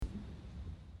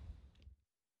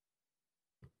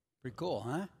Pretty cool,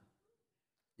 huh?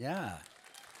 Yeah.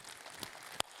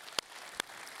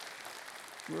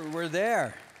 We're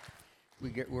there.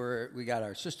 We got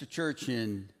our sister church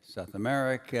in South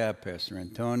America, Pastor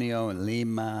Antonio in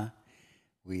Lima.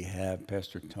 We have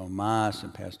Pastor Tomas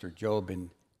and Pastor Job in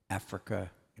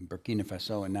Africa, in Burkina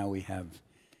Faso, and now we have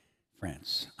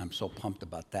France. I'm so pumped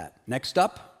about that. Next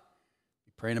up,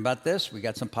 praying about this. We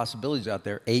got some possibilities out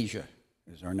there. Asia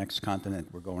is our next continent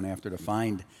we're going after to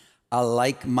find a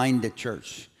like-minded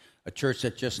church, a church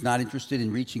that's just not interested in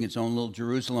reaching its own little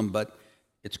Jerusalem, but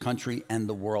its country and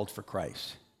the world for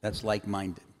Christ. That's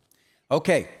like-minded.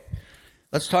 Okay,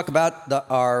 let's talk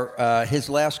about his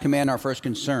last command, our first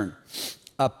concern.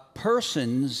 A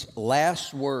person's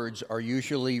last words are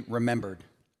usually remembered.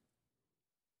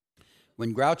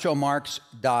 When Groucho Marx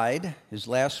died, his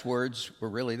last words were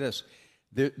really this: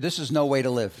 "This is no way to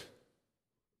live."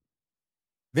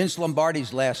 Vince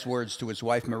Lombardi's last words to his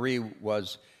wife Marie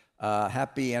was,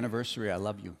 "Happy anniversary, I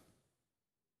love you."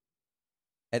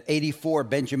 At 84,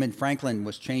 Benjamin Franklin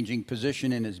was changing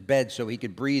position in his bed so he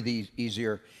could breathe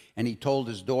easier, and he told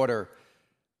his daughter,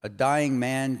 "A dying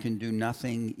man can do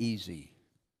nothing easy."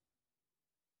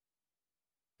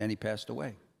 Then he passed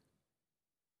away.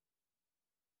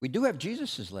 We do have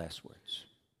Jesus' last words.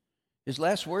 His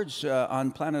last words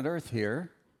on planet Earth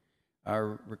here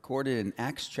are recorded in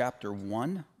Acts chapter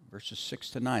 1, verses 6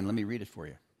 to 9. Let me read it for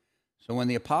you. "So when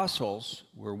the apostles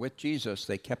were with Jesus,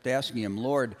 they kept asking him,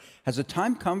 'Lord, has the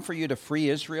time come for you to free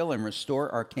Israel and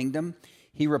restore our kingdom?'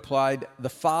 He replied, 'The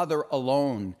Father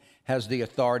alone has the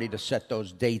authority to set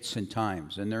those dates and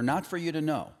times, and they're not for you to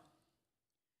know.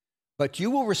 But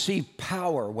you will receive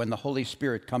power when the Holy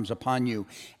Spirit comes upon you,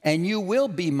 and you will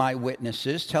be my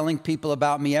witnesses, telling people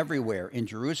about me everywhere, in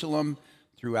Jerusalem,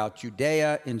 throughout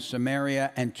Judea, in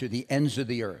Samaria, and to the ends of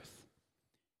the earth.'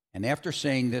 And after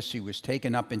saying this, he was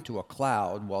taken up into a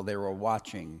cloud while they were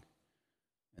watching,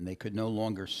 and they could no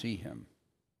longer see him."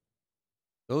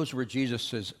 Those were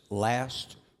Jesus'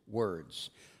 last words.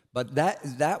 But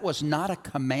that was not a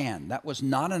command. That was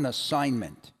not an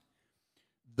assignment.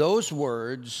 Those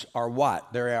words are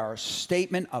what? They are a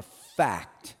statement of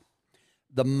fact.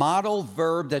 The modal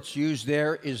verb that's used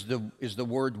there is the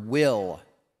word will.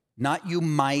 Not you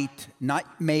might,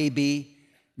 not maybe,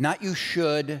 not you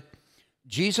should.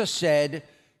 Jesus said,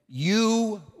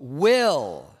 "You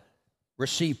will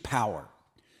receive power.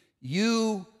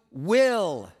 You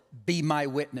will be my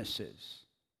witnesses."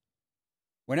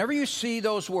 Whenever you see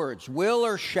those words, will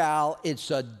or shall,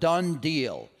 it's a done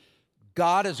deal.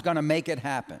 God is going to make it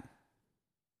happen.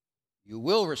 You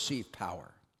will receive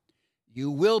power. You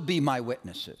will be my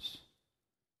witnesses.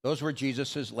 Those were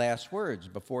Jesus' last words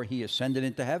before he ascended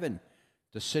into heaven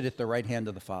to sit at the right hand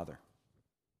of the Father.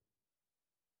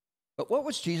 But what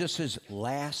was Jesus'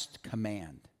 last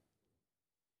command?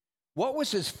 What was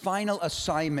his final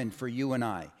assignment for you and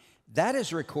I? That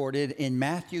is recorded in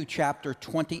Matthew chapter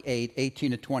 28, 18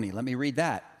 to 20. Let me read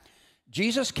that.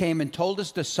 Jesus came and told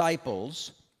his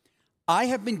disciples, "I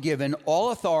have been given all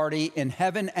authority in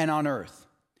heaven and on earth.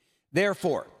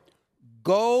 Therefore,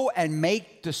 go and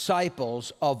make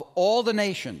disciples of all the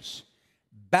nations,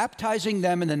 baptizing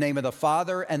them in the name of the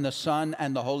Father and the Son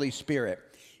and the Holy Spirit.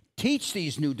 Teach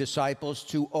these new disciples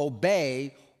to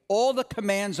obey all the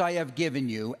commands I have given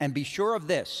you, and be sure of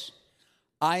this: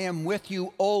 I am with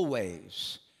you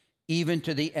always, even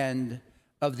to the end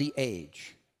of the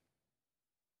age."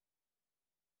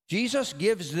 Jesus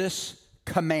gives this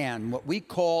command, what we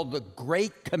call the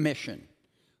Great Commission.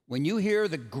 When you hear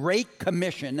the Great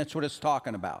Commission, that's what it's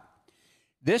talking about.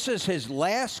 This is his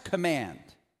last command.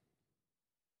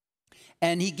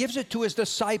 And he gives it to his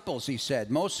disciples, he said.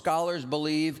 Most scholars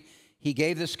believe he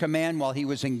gave this command while he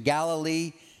was in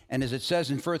Galilee. And as it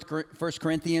says in 1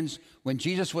 Corinthians, when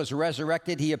Jesus was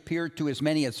resurrected, he appeared to as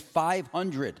many as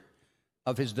 500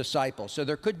 of his disciples. So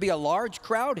there could be a large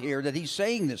crowd here that he's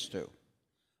saying this to.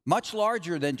 Much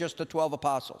larger than just the 12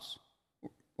 apostles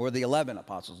or the 11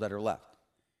 apostles that are left.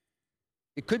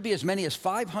 It could be as many as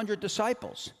 500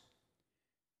 disciples.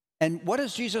 And what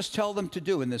does Jesus tell them to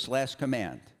do in this last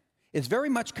command? It's very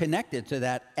much connected to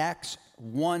that Acts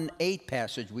 1:8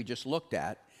 passage we just looked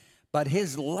at, but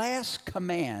his last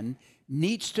command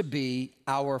needs to be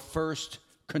our first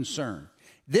concern.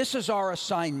 This is our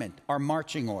assignment, our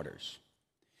marching orders.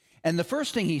 And the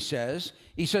first thing he says,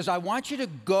 "I want you to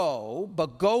go,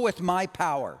 but go with my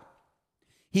power."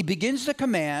 He begins the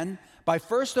command by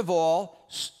first of all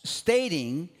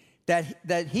stating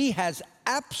that he has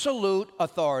absolute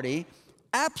authority,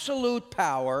 absolute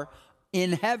power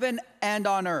in heaven and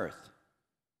on earth.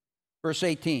 Verse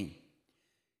 18,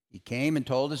 he came and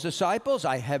told his disciples,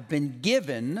 "I have been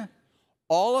given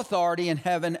all authority in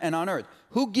heaven and on earth.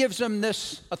 Who gives him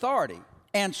this authority?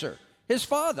 Answer, his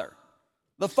Father,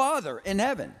 the Father in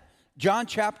heaven. John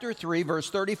chapter 3, verse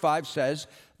 35 says,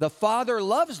 the Father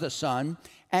loves the Son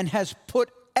and has put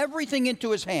everything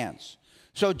into his hands.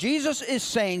 So Jesus is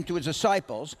saying to his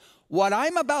disciples, what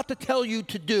I'm about to tell you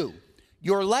to do,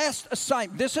 your last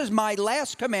assignment, this is my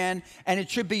last command, and it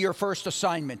should be your first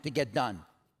assignment to get done.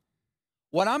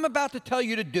 What I'm about to tell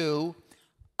you to do,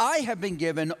 I have been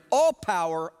given all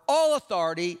power, all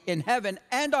authority in heaven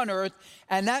and on earth,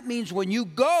 and that means when you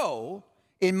go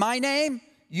in my name,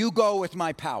 you go with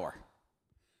my power.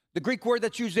 The Greek word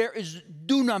that's used there is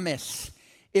dunamis.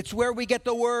 It's where we get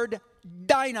the word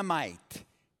dynamite.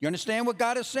 You understand what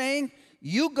God is saying?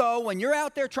 You go, when you're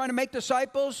out there trying to make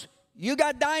disciples, you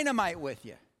got dynamite with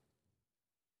you.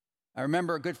 I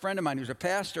remember a good friend of mine who's a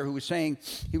pastor who was saying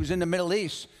he was in the Middle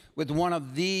East with one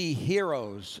of the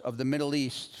heroes of the Middle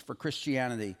East for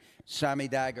Christianity, Sami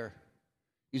Dagger.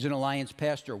 He's an Alliance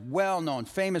pastor, well-known,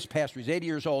 famous pastor. He's 80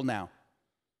 years old now.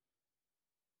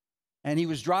 And he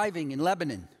was driving in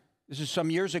Lebanon. This is some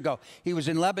years ago. He was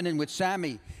in Lebanon with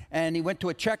Sami, and he went to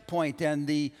a checkpoint, and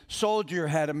the soldier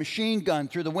had a machine gun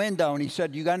through the window, and he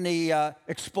said, you got any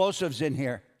explosives in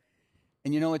here?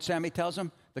 And you know what Sami tells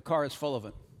him? The car is full of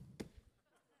it.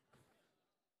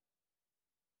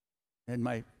 And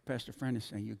my pastor friend is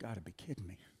saying, you got to be kidding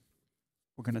me.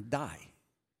 We're going to die.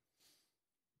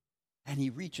 And he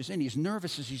reaches in. He's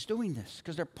nervous as he's doing this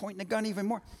because they're pointing the gun even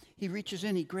more. He reaches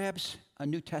in. He grabs a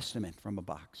New Testament from a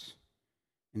box.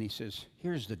 And he says,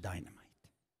 here's the dynamite.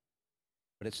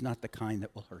 But it's not the kind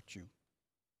that will hurt you.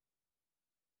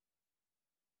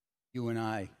 You and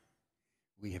I,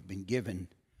 we have been given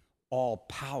all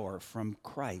power from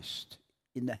Christ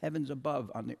in the heavens above,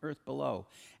 on the earth below.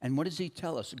 And what does he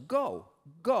tell us? Go,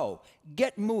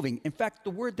 get moving. In fact, the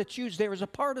word that's used there is a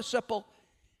participle.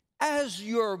 As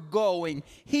you're going,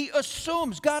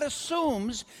 God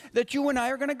assumes that you and I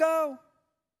are going to go.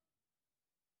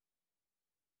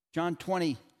 John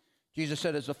 20, Jesus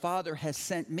said, as the Father has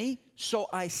sent me, so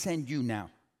I send you now.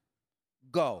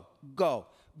 Go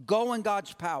in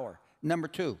God's power. Number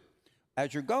 2,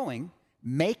 as you're going,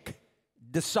 make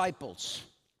disciples.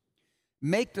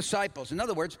 Make disciples. In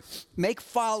other words, make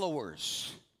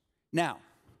followers. Now,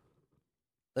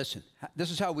 listen, this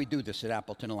is how we do this at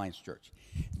Appleton Alliance Church.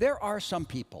 There are some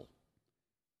people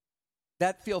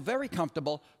that feel very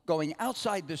comfortable going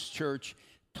outside this church,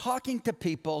 talking to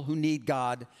people who need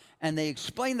God, and they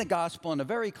explain the gospel in a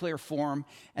very clear form,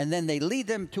 and then they lead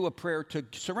them to a prayer to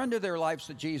surrender their lives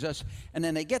to Jesus, and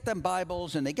then they get them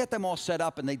Bibles, and they get them all set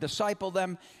up, and they disciple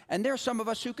them, and there are some of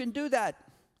us who can do that.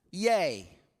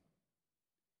 Yay.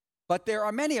 But there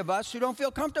are many of us who don't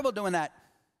feel comfortable doing that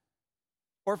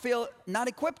or feel not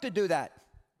equipped to do that.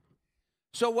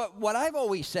 So what I've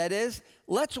always said is,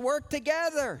 let's work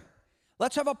together.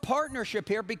 Let's have a partnership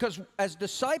here because as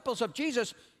disciples of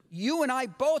Jesus, you and I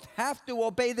both have to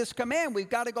obey this command. We've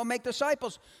got to go make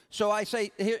disciples. So I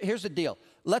say, here's the deal.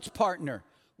 Let's partner.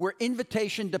 We're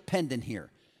invitation dependent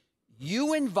here.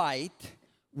 You invite.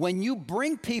 When you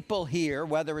bring people here,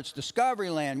 whether it's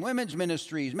Discoveryland, women's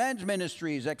ministries, men's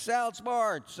ministries, Excel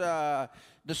Sports, the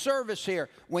service here,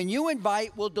 when you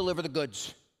invite, we'll deliver the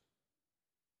goods.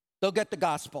 They'll get the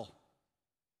gospel.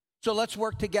 So let's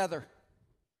work together.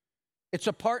 It's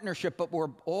a partnership, but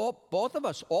all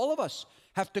of us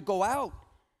have to go out.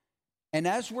 And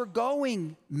as we're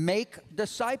going, make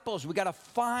disciples. We got to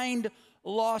find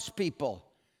lost people.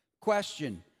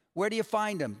 Question, where do you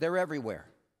find them? They're everywhere.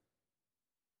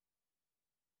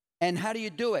 And how do you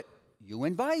do it? You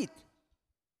invite.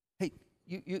 Hey,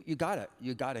 you gotta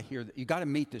hear that. You gotta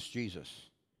meet this Jesus.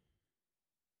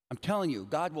 I'm telling you,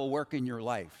 God will work in your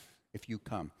life if you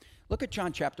come. Look at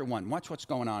John chapter 1. Watch what's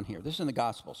going on here. This is in the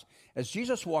Gospels. As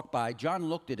Jesus walked by, John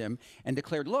looked at him and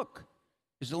declared, "Look,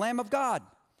 is the Lamb of God."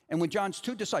 And when John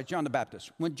the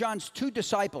Baptist, when John's 2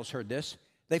 disciples heard this,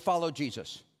 they followed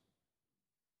Jesus.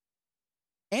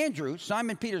 Andrew,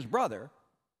 Simon Peter's brother,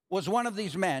 was one of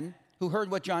these men who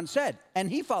heard what John said, and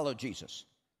he followed Jesus.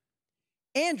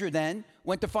 Andrew then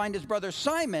went to find his brother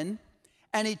Simon,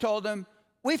 and he told him,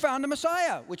 "We found the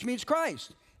Messiah," which means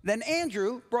Christ. Then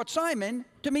Andrew brought Simon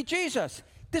to meet Jesus.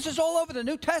 This is all over the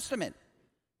New Testament.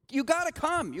 You got to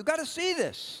come. You got to see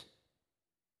this.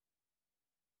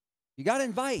 You got to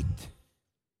invite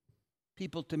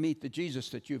people to meet the Jesus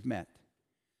that you've met.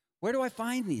 Where do I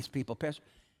find these people, Pastor?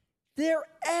 They're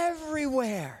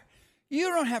everywhere. You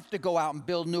don't have to go out and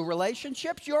build new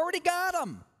relationships. You already got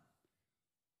them.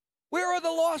 Where are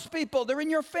the lost people? They're in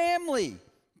your family.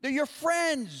 They're your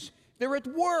friends. They're at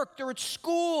work. They're at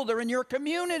school. They're in your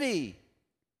community.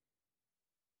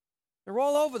 They're They're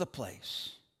all over the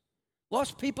place.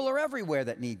 Lost people are everywhere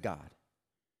that need God.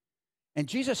 And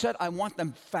Jesus said, I want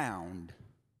them found.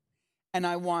 And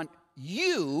I want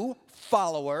you,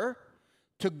 follower,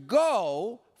 to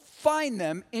go find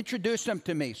them, introduce them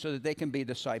to me so that they can be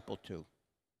discipled too.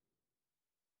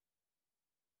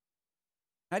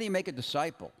 How do you make a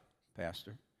disciple,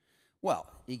 Pastor? Well,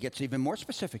 he gets even more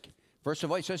specific. First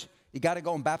of all, he says, you got to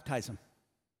go and baptize them.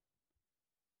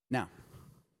 Now,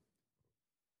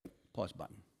 pause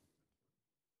button.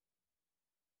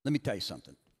 Let me tell you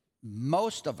something.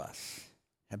 Most of us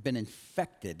have been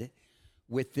infected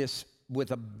with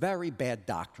a very bad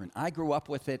doctrine. I grew up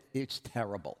with it. It's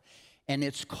terrible. And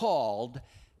it's called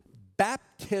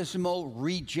baptismal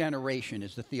regeneration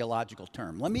is the theological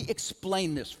term. Let me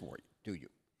explain this to you.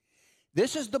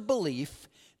 This is the belief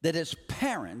that as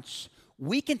parents,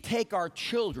 we can take our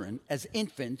children as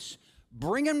infants,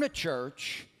 bring them to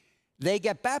church, they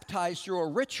get baptized through a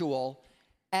ritual,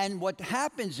 and what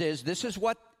happens is, this is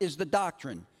what is the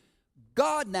doctrine.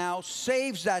 God now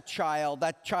saves that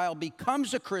child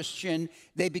becomes a Christian,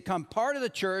 they become part of the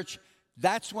church,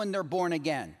 that's when they're born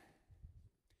again.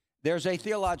 There's a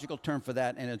theological term for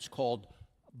that, and it's called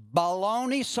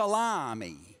baloney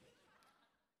salami.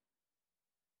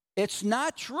 It's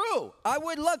not true.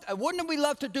 Wouldn't we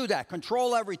love to do that?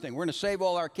 Control everything. We're going to save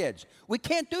all our kids. We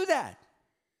can't do that.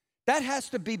 That has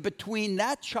to be between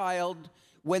that child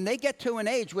when they get to an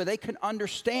age where they can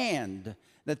understand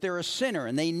that they're a sinner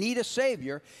and they need a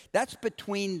Savior. That's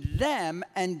between them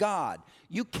and God.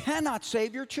 You cannot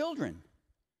save your children.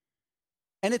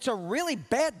 And it's a really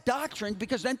bad doctrine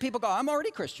because then people go, I'm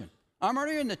already Christian. I'm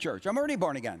already in the church. I'm already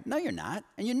born again. No, you're not,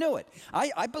 and you knew it.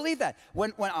 I believe that.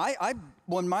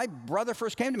 When my brother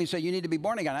first came to me and said, you need to be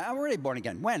born again, I'm already born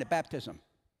again. When? At baptism.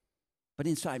 But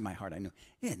inside my heart, I knew,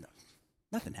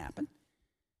 nothing happened.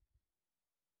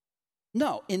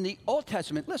 No, in the Old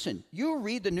Testament, listen, you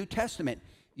read the New Testament,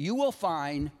 you will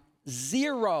find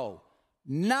zero,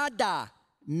 nada,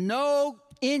 no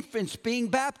infants being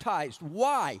baptized.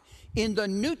 Why? In the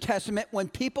New Testament, when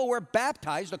people were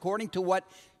baptized, according to what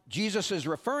Jesus is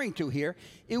referring to here,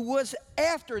 it was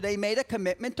after they made a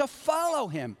commitment to follow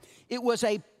him. It was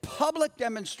a public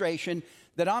demonstration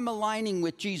that I'm aligning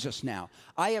with Jesus now.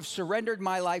 I have surrendered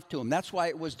my life to him. That's why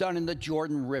it was done in the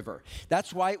Jordan River.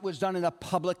 That's why it was done in a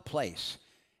public place.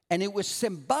 And it was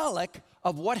symbolic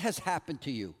of what has happened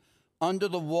to you. Under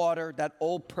the water, that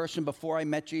old person before I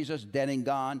met Jesus, dead and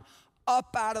gone.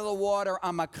 Up out of the water,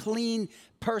 I'm a clean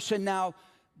person now,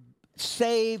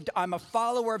 saved. I'm a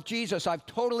follower of Jesus. I've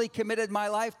totally committed my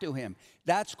life to him.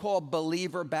 That's called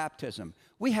believer baptism.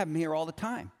 We have them here all the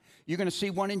time. You're going to see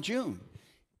one in June.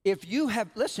 If you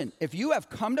have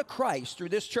come to Christ through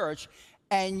this church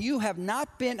and you have not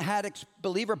had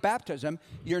believer baptism,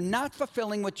 you're not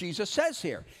fulfilling what Jesus says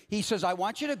here. He says, I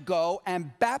want you to go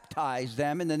and baptize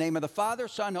them in the name of the Father,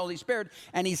 Son, Holy Spirit,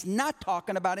 and he's not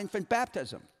talking about infant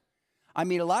baptism. I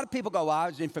mean, a lot of people go, well, I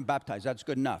was infant baptized. That's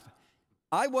good enough.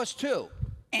 I was too.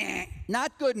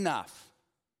 Not good enough.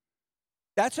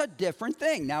 That's a different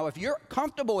thing. Now, if you're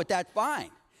comfortable with that,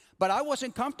 fine. But I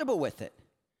wasn't comfortable with it.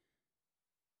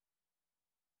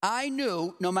 I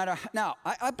knew no matter, now,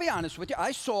 I'll be honest with you,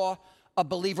 I saw a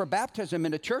believer baptism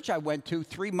in a church I went to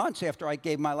 3 months after I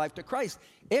gave my life to Christ.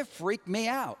 It freaked me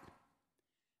out.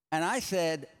 And I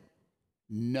said,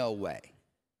 no way.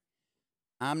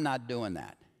 I'm not doing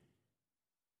that.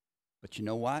 But you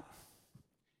know what?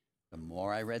 The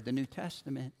more I read the New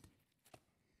Testament,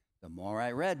 the more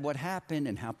I read what happened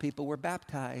and how people were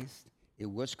baptized, it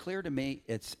was clear to me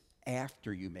it's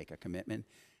after you make a commitment,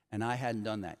 and I hadn't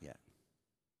done that yet.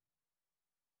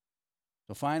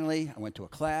 So finally, I went to a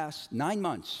class 9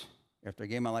 months after I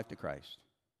gave my life to Christ.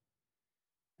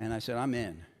 And I said, I'm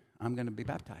in. I'm going to be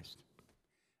baptized.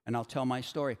 And I'll tell my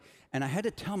story. And I had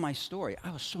to tell my story.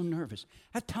 I was so nervous.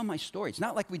 I had to tell my story. It's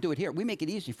not like we do it here. We make it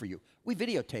easy for you. We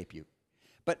videotape you.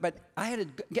 But I had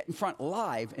to get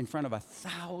live in front of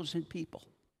 1,000 people.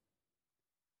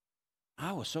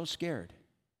 I was so scared.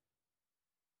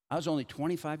 I was only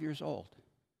 25 years old.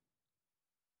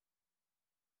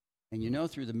 And you know,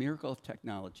 through the miracle of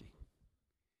technology,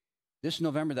 this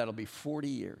November, that'll be 40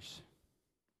 years.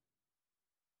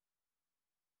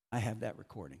 I have that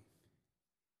recording.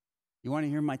 You want to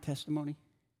hear my testimony?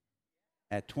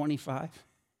 At 25?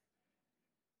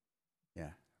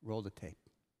 Yeah, roll the tape.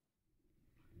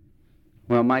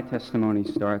 Well, my testimony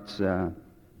starts about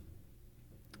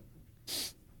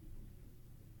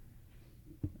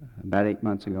 8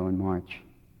 months ago in March.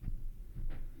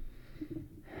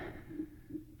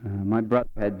 My brother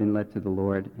had been led to the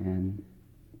Lord, and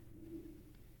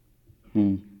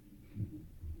he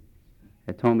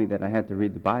had told me that I had to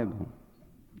read the Bible.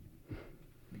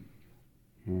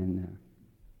 And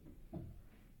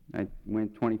I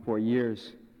went 24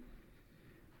 years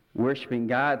worshiping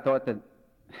God, thought that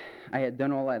I had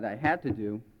done all that I had to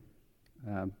do,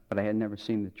 but I had never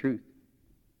seen the truth.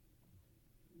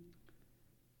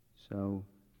 So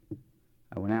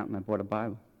I went out and I bought a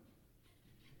Bible.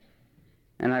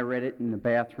 And I read it in the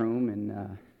bathroom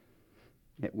and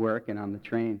at work and on the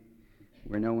train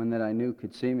where no one that I knew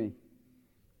could see me.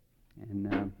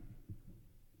 And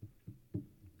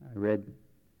I read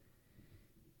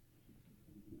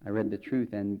the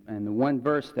truth. And the one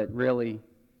verse that really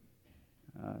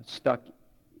stuck,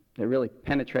 that really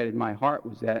penetrated my heart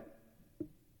was that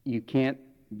you can't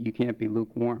be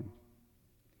lukewarm.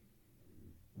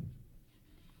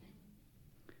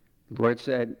 The Lord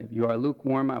said, if you are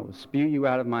lukewarm, I will spew you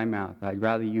out of my mouth. I'd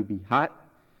rather you be hot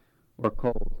or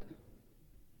cold.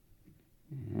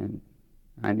 And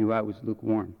I knew I was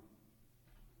lukewarm.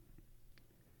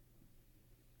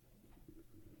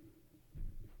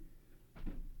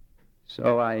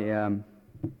 So I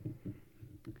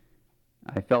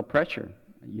felt pressure,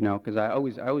 because I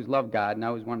always loved God and I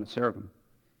always wanted to serve Him.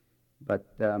 But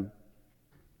you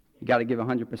got to give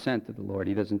 100% to the Lord.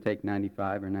 He doesn't take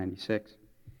 95 or 96.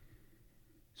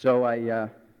 So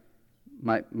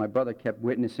my brother kept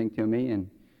witnessing to me and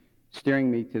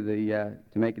steering me to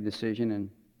make a decision, and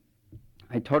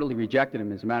I totally rejected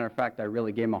him. As a matter of fact, I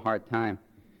really gave him a hard time.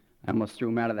 I almost threw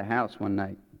him out of the house one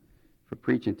night for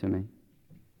preaching to me.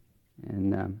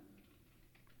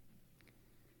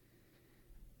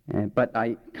 But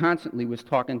I constantly was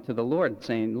talking to the Lord,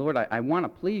 saying, Lord, I want to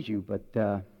please you, but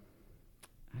I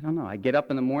don't know. I get up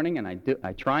in the morning and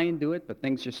I try and do it, but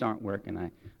things just aren't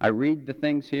working. I read the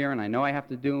things here and I know I have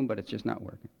to do them, but it's just not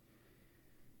working.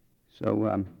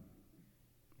 So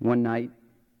one night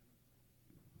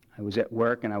I was at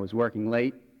work and I was working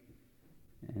late,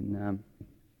 and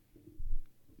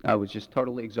I was just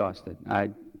totally exhausted.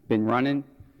 I'd been running,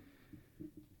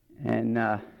 and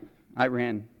I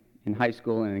ran in high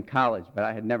school and in college, but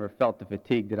I had never felt the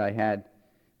fatigue that I had,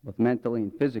 both mentally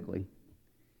and physically.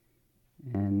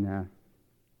 And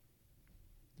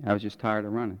I was just tired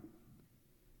of running.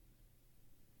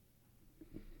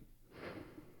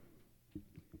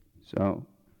 So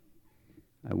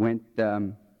I went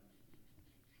home.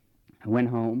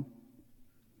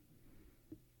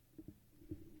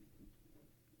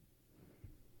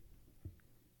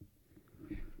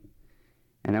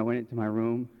 And I went into my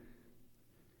room.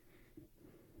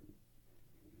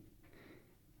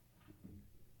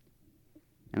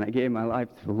 And I gave my life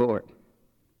to the Lord.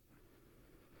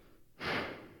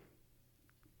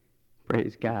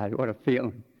 Praise God, what a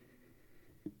feeling.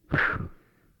 Whew.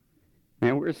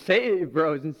 Man, we're saved,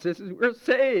 brothers and sisters. We're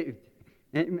saved.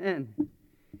 Amen.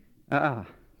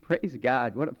 Praise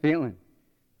God, what a feeling.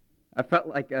 I felt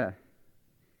like a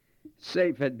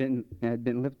safe had been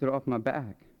lifted off my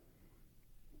back.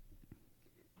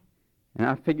 And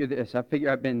I figure this. I figure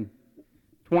I've been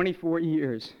 24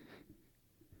 years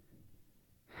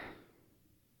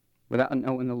without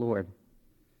knowing the Lord.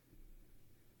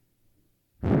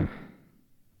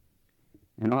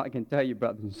 And all I can tell you,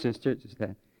 brothers and sisters, is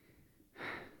that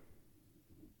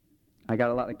I got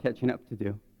a lot of catching up to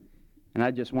do. And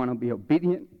I just want to be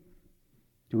obedient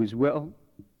to His will.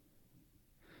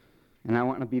 And I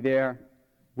want to be there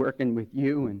working with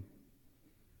you. And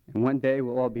one day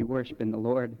we'll all be worshiping the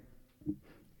Lord.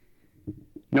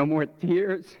 No more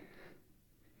tears.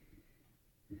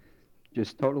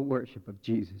 Just total worship of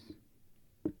Jesus.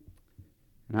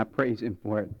 And I praise Him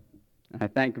for it. And I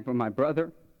thank Him for my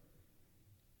brother.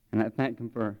 And I thank Him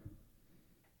for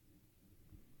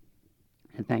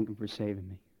saving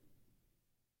me.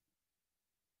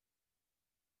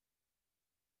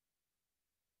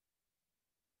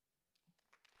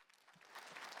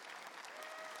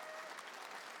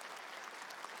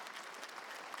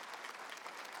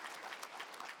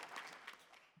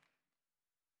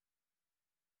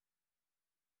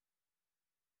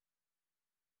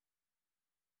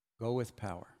 Go with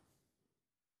power.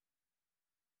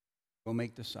 Go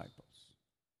make disciples.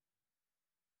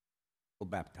 Go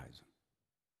baptize them.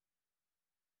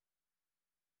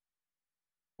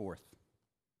 Fourth,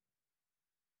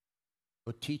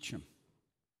 go teach them.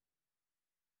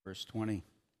 Verse 20.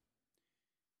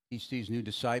 Teach these new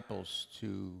disciples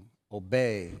to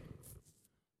obey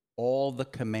all the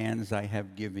commands I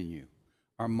have given you.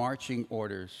 Our marching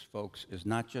orders, folks, is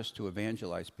not just to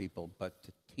evangelize people, but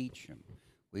to teach them.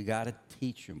 We got to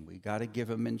teach them. We got to give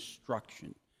them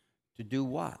instruction. To do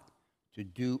what? To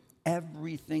do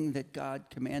everything that God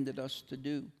commanded us to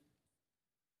do.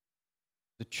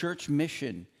 The church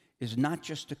mission is not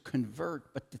just to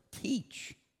convert, but to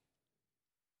teach.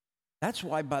 That's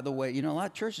why, by the way, a lot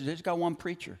of churches, they just got one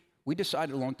preacher. We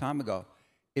decided a long time ago,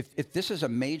 if this is a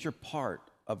major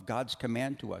part of God's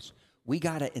command to us, we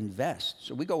got to invest.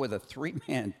 So we go with a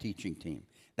 3-man teaching team.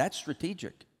 That's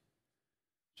strategic.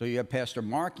 So you have Pastor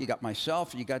Mark, you got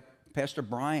myself, you got Pastor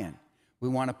Brian. We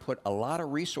want to put a lot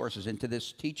of resources into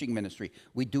this teaching ministry.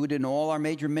 We do it in all our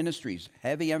major ministries,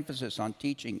 heavy emphasis on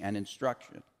teaching and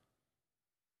instruction.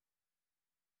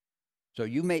 So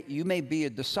you may be a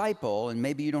disciple, and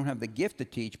maybe you don't have the gift to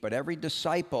teach, but every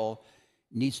disciple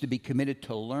needs to be committed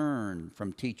to learn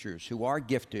from teachers who are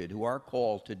gifted, who are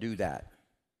called to do that.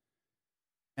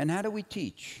 And how do we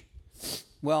teach?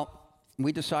 Well,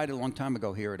 we decided a long time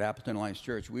ago here at Appleton Alliance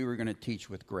Church, we were going to teach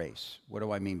with grace. What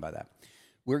do I mean by that?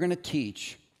 We're going to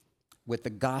teach with the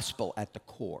gospel at the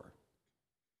core.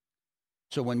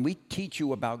 So when we teach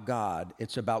you about God,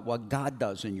 it's about what God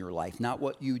does in your life, not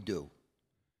what you do.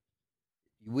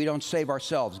 We don't save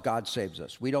ourselves, God saves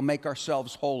us. We don't make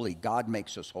ourselves holy, God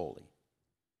makes us holy.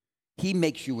 He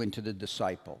makes you into the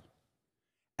disciple.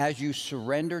 As you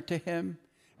surrender to Him,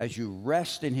 as you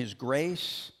rest in His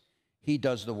grace, He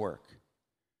does the work.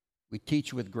 We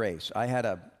teach with grace. I had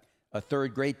a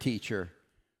third grade teacher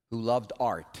who loved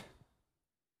art.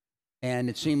 And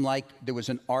it seemed like there was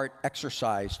an art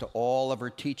exercise to all of her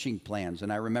teaching plans.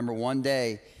 And I remember one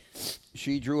day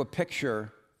she drew a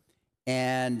picture,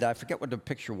 and I forget what the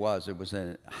picture was. It was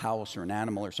a house or an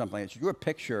animal or something like that. She drew a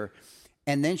picture,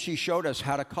 and then she showed us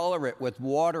how to color it with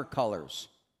watercolors.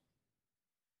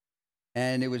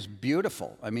 And it was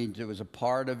beautiful. I mean, there was a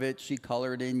part of it she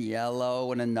colored in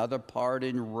yellow and another part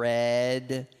in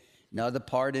red, another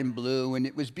part in blue, and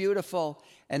it was beautiful.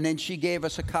 And then she gave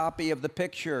us a copy of the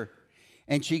picture,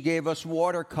 and she gave us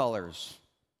watercolors.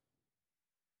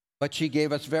 But she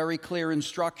gave us very clear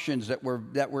instructions that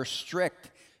were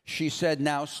strict. She said,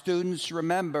 now, students,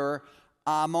 remember,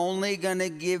 I'm only going to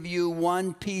give you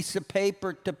one piece of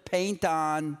paper to paint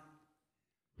on.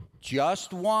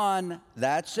 Just one.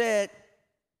 That's it.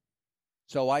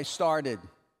 So I started.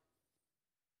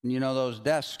 And those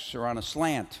desks are on a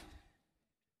slant.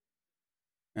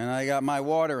 And I got my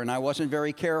water, and I wasn't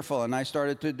very careful, and I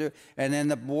started to do, and then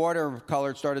the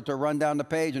watercolor started to run down the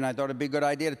page, and I thought it'd be a good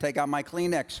idea to take out my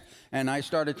Kleenex, and I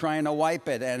started trying to wipe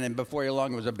it, and then before you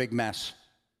long, it was a big mess.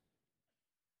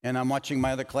 And I'm watching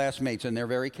my other classmates, and they're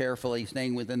very carefully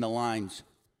staying within the lines,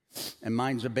 and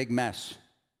mine's a big mess.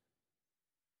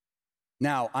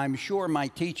 Now, I'm sure my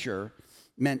teacher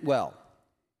meant well.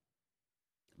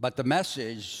 But the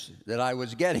message that I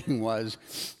was getting was,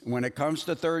 when it comes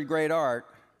to third grade art,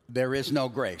 there is no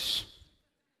grace.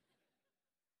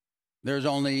 There's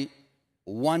only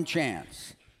one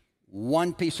chance,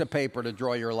 one piece of paper to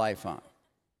draw your life on.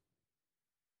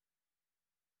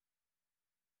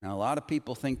 Now, a lot of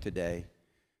people think today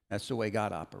that's the way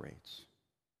God operates.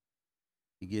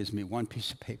 He gives me one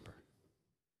piece of paper.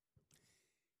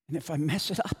 And if I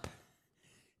mess it up,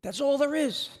 that's all there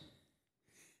is.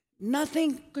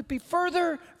 Nothing could be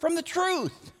further from the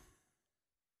truth.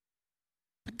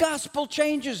 The gospel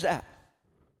changes that.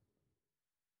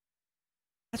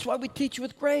 That's why we teach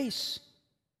with grace.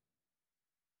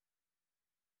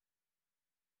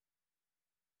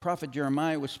 Prophet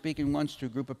Jeremiah was speaking once to a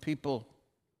group of people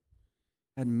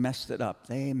had messed it up.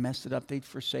 They messed it up. They'd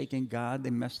forsaken God. They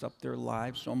messed up their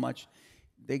lives so much.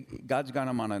 God's got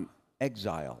them on an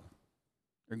exile.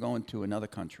 They're going to another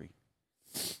country.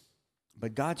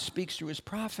 But God speaks through His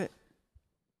prophet.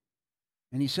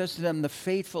 And He says to them, the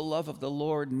faithful love of the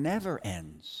Lord never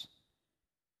ends.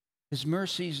 His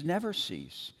mercies never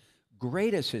cease.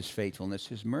 Great is His faithfulness.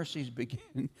 His mercies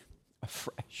begin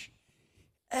afresh.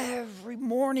 Every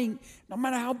morning, no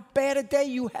matter how bad a day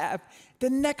you have, the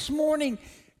next morning,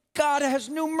 God has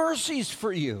new mercies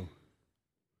for you.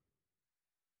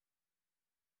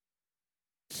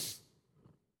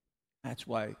 That's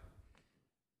why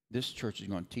this church is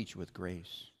going to teach with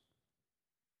grace.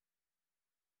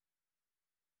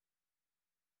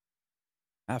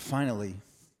 Finally,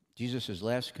 Jesus'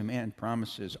 last command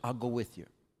promises, I'll go with you.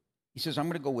 He says, I'm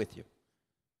going to go with you.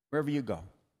 Wherever you go,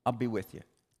 I'll be with you.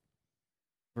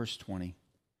 Verse 20,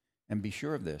 and be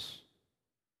sure of this,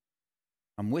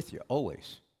 I'm with you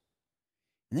always.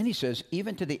 And then He says,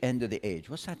 even to the end of the age.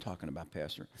 What's that talking about,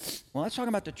 Pastor? Well, that's talking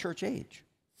about the church age.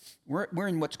 We're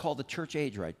in what's called the church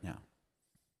age right now.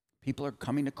 People are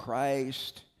coming to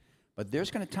Christ, but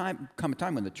there's going to come a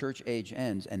time when the church age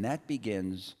ends, and that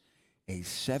begins a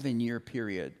 7-year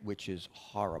period, which is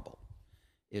horrible.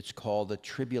 It's called the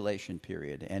tribulation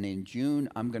period. And in June,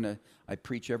 I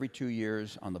preach every 2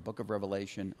 years on the book of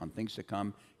Revelation, on things to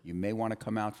come. You may want to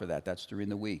come out for that. That's during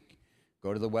the week.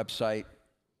 Go to the website.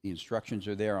 The instructions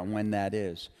are there on when that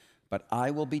is. but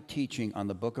I will be teaching on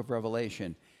the book of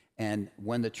Revelation. And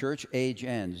when the church age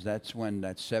ends, that's when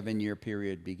that 7-year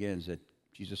period begins. That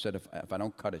Jesus said, if I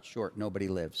don't cut it short, nobody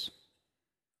lives.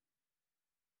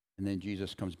 And then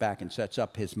Jesus comes back and sets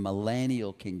up his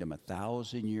millennial kingdom,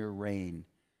 1,000-year reign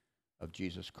of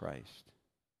Jesus Christ.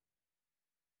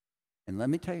 And let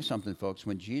me tell you something, folks.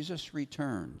 When Jesus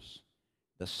returns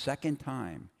the second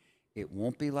time, it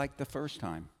won't be like the first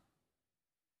time.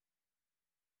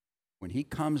 When he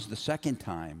comes the second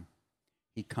time,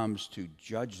 he comes to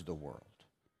judge the world.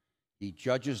 He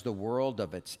judges the world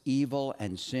of its evil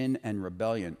and sin and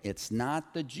rebellion. It's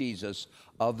not the Jesus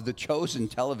of the Chosen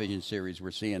television series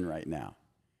we're seeing right now.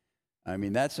 I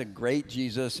mean, that's a great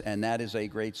Jesus, and that is a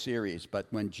great series. But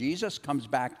when Jesus comes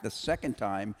back the second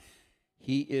time,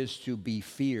 he is to be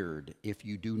feared if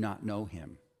you do not know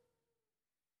him.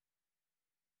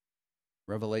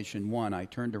 Revelation 1, I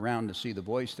turned around to see the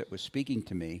voice that was speaking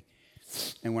to me.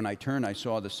 And when I turned, I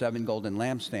saw the 7 golden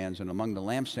lampstands, and among the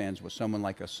lampstands was someone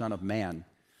like a son of man,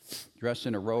 dressed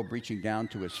in a robe reaching down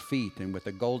to his feet, and with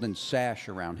a golden sash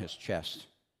around his chest.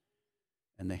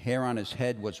 And the hair on his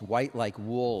head was white like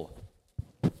wool,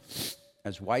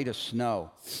 as white as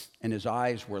snow, and his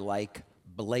eyes were like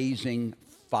blazing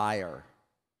fire.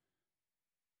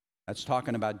 That's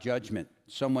talking about judgment.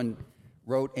 Someone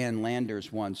wrote Ann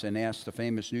Landers once and asked the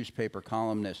famous newspaper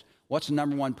columnist, what's the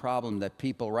number one problem that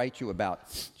people write you about?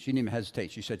 She didn't even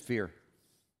hesitate. She said, fear.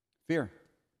 Fear.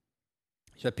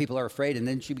 She said, people are afraid. And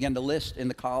then she began to list in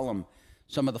the column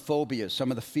some of the phobias,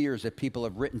 some of the fears that people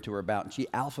have written to her about. And she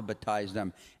alphabetized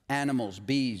them. Animals,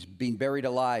 bees, being buried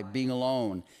alive, being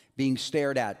alone, being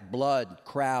stared at, blood,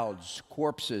 crowds,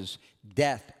 corpses,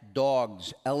 death,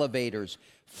 dogs, elevators,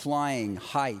 flying,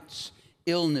 heights,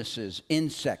 illnesses,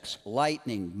 insects,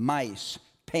 lightning, mice,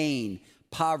 pain,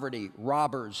 poverty,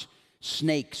 robbers,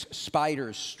 snakes,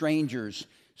 spiders, strangers,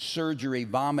 surgery,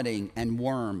 vomiting, and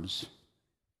worms.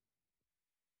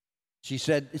 She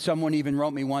said, someone even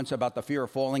wrote me once about the fear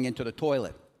of falling into the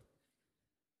toilet.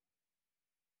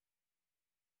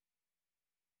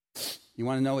 You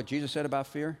want to know what Jesus said about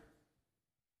fear?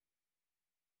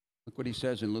 Look what he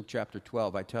says in Luke chapter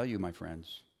 12. I tell you, my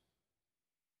friends,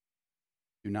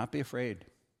 do not be afraid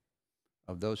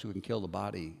of those who can kill the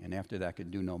body, and after that can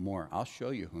do no more. I'll show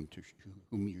you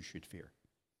whom you should fear.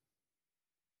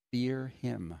 Fear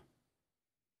him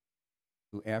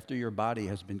who, after your body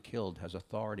has been killed, has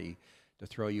authority to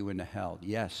throw you into hell.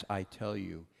 Yes, I tell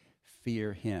you,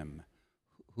 fear him.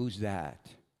 Who's that?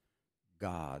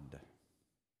 God.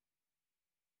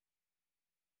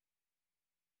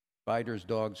 Spiders,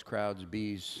 dogs, crowds,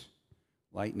 bees,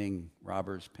 lightning,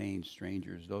 robbers, pain,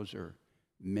 strangers, those are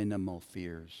minimal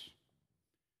fears.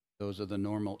 Those are the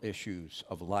normal issues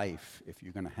of life. If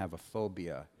you're going to have a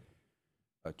phobia,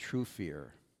 a true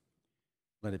fear,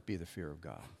 let it be the fear of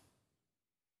God.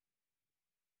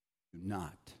 Do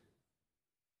not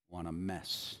want to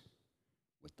mess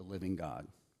with the living God.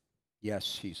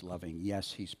 Yes, he's loving.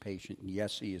 Yes, he's patient.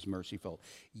 Yes, he is merciful.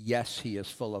 Yes, he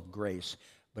is full of grace.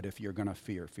 But if you're going to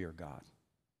fear God.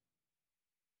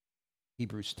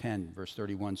 Hebrews 10, verse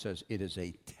 31 says, it is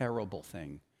a terrible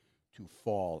thing to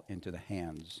fall into the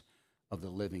hands of the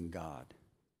living God.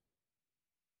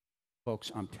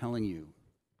 Folks, I'm telling you,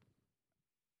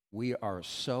 we are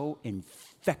so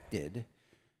infected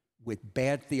with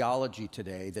bad theology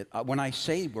today that when I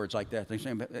say words like that,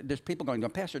 there's people going,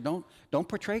 Pastor, don't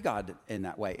portray God in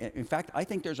that way. In fact, I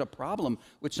think there's a problem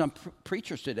with some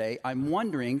preachers today. I'm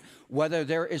wondering whether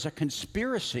there is a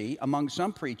conspiracy among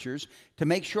some preachers to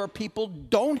make sure people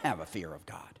don't have a fear of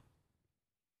God.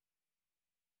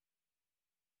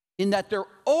 In that they're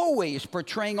always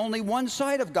portraying only one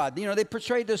side of God. You know, they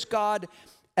portray this God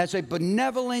as a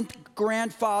benevolent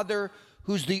grandfather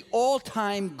who's the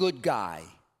all-time good guy.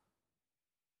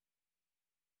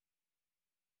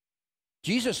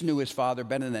 Jesus knew his Father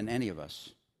better than any of us,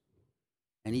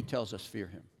 and he tells us fear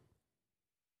him.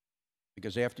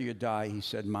 Because after you die, he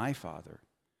said, my Father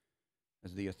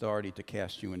has the authority to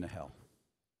cast you into hell.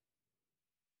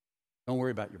 Don't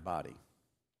worry about your body.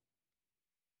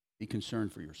 Be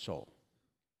concerned for your soul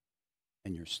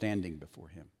and your standing before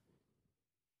him.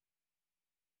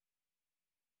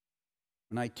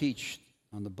 When I teach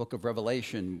on the book of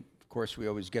Revelation, of course, we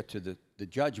always get to the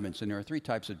judgments, and there are 3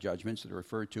 types of judgments that are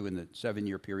referred to in the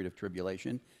 7-year period of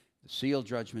tribulation: the seal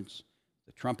judgments,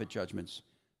 the trumpet judgments,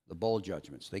 the bowl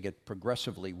judgments. They get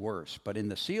progressively worse. But in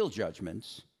the seal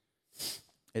judgments,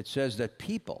 it says that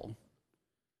people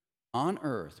on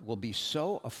earth will be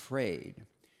so afraid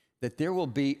that there will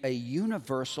be a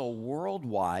universal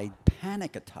worldwide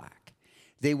panic attack.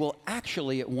 They will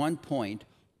actually at one point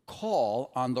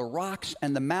call on the rocks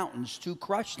and the mountains to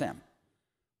crush them.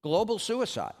 Global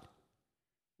suicide.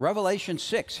 Revelation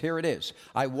 6, here it is.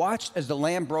 I watched as the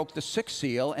Lamb broke the sixth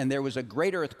seal, and there was a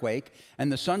great earthquake,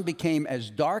 and the sun became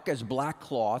as dark as black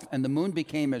cloth, and the moon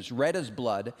became as red as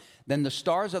blood. Then the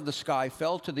stars of the sky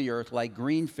fell to the earth like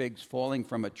green figs falling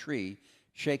from a tree,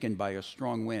 shaken by a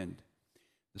strong wind.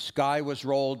 The sky was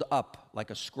rolled up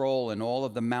like a scroll, and all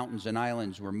of the mountains and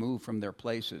islands were moved from their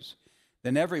places.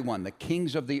 Then everyone, the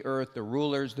kings of the earth, the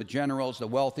rulers, the generals, the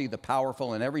wealthy, the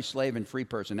powerful, and every slave and free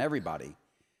person, everybody,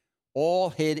 all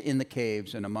hid in the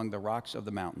caves and among the rocks of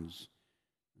the mountains.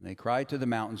 And they cried to the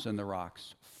mountains and the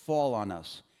rocks, fall on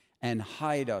us and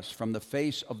hide us from the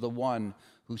face of the one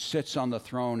who sits on the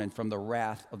throne and from the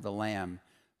wrath of the Lamb.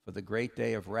 For the great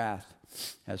day of wrath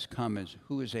has come, as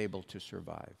who is able to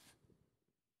survive?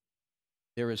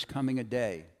 There is coming a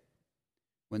day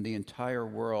when the entire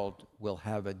world will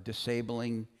have a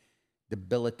disabling,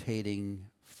 debilitating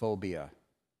phobia.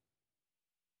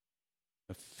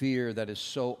 A fear that is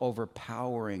so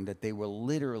overpowering that they will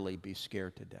literally be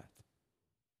scared to death.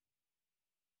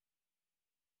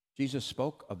 Jesus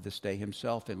spoke of this day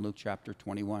himself in Luke chapter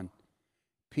 21.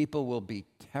 People will be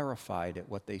terrified at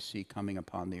what they see coming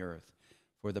upon the earth,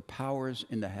 for the powers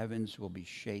in the heavens will be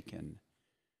shaken,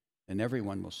 and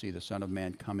everyone will see the Son of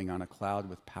Man coming on a cloud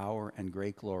with power and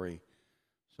great glory.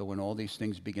 So when all these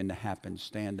things begin to happen,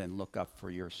 stand and look up, for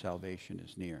your salvation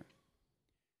is near.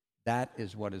 That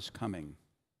is what is coming.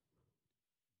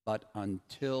 But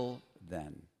until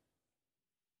then,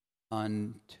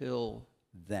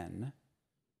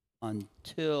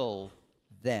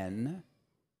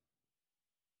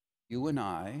 you and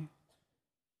I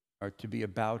are to be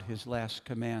about his last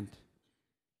command.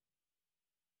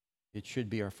 It should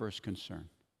be our first concern.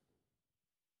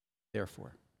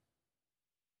 Therefore,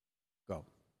 go.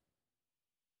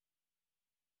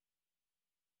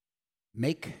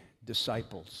 Make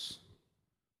disciples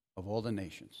of all the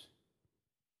nations,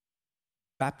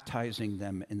 baptizing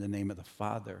them in the name of the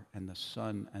Father and the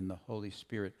Son and the Holy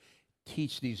Spirit.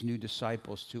 Teach these new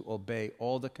disciples to obey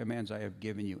all the commands I have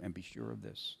given you, and be sure of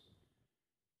this: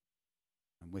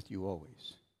 I'm with you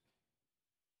always,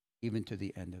 even to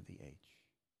the end of the age.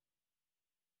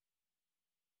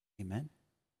 Amen?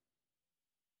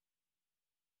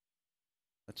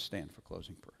 Let's stand for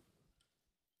closing prayer.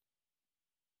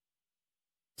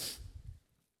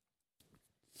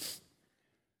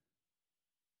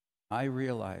 I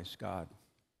realize, God,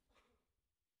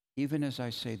 even as I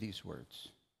say these words,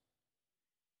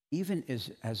 even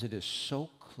as it is so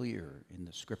clear in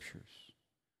the scriptures,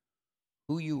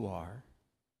 who you are,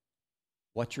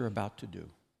 what you're about to do,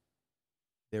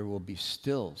 there will be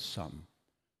still some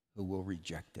who will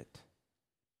reject it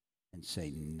and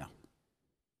say, no,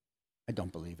 I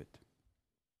don't believe it.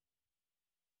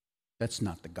 That's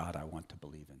not the God I want to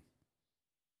believe in.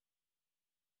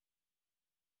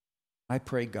 I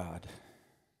pray, God,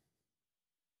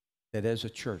 that as a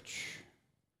church,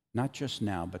 not just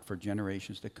now, but for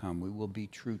generations to come, we will be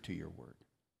true to your word.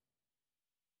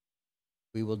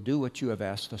 We will do what you have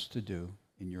asked us to do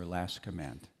in your last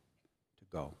command, to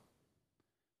go.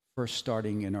 First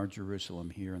starting in our Jerusalem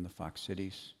here in the Fox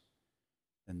Cities,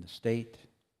 then the state,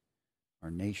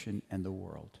 our nation, and the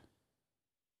world.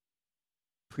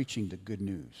 Preaching the good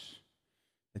news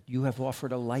that you have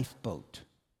offered a lifeboat.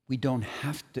 We don't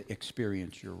have to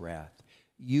experience your wrath.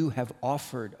 You have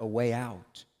offered a way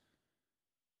out.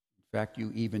 In fact,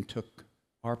 you even took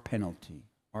our penalty,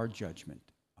 our judgment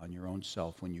on your own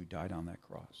self when you died on that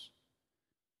cross.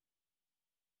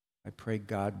 I pray,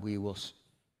 God, we will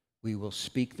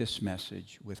speak this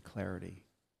message with clarity.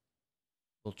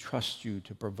 We'll trust you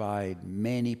to provide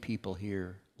many people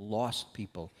here, lost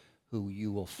people, who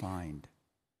you will find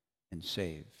and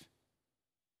save.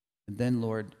 And then,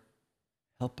 Lord,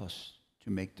 help us to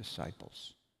make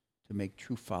disciples, to make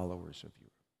true followers of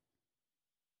you.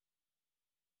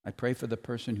 I pray for the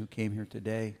person who came here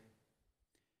today,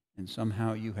 and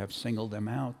somehow you have singled them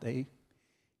out. They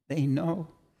know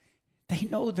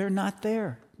they're not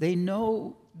there. They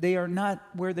know they are not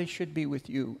where they should be with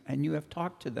you, and you have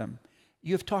talked to them.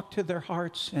 You have talked to their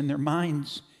hearts and their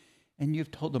minds, and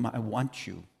you've told them, I want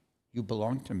you. You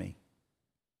belong to me.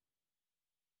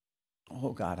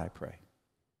 Oh, God, I pray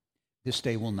this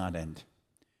day will not end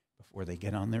before they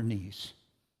get on their knees,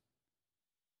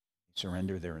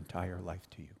 surrender their entire life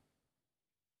to you.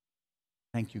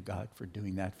 Thank you, God, for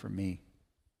doing that for me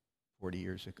 40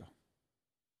 years ago.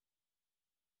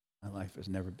 My life has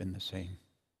never been the same.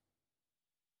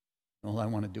 All I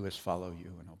want to do is follow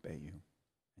you and obey you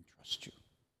and trust you.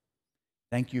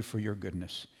 Thank you for your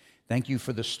goodness. Thank you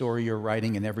for the story you're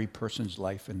writing in every person's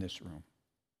life in this room.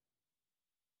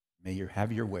 May you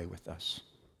have your way with us.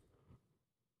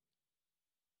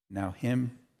 Now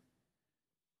him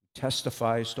who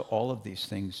testifies to all of these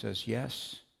things says,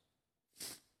 yes,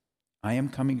 I am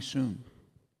coming soon.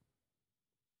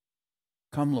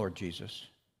 Come, Lord Jesus.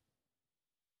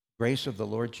 Grace of the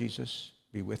Lord Jesus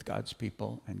be with God's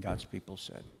people, and God's people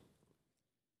said,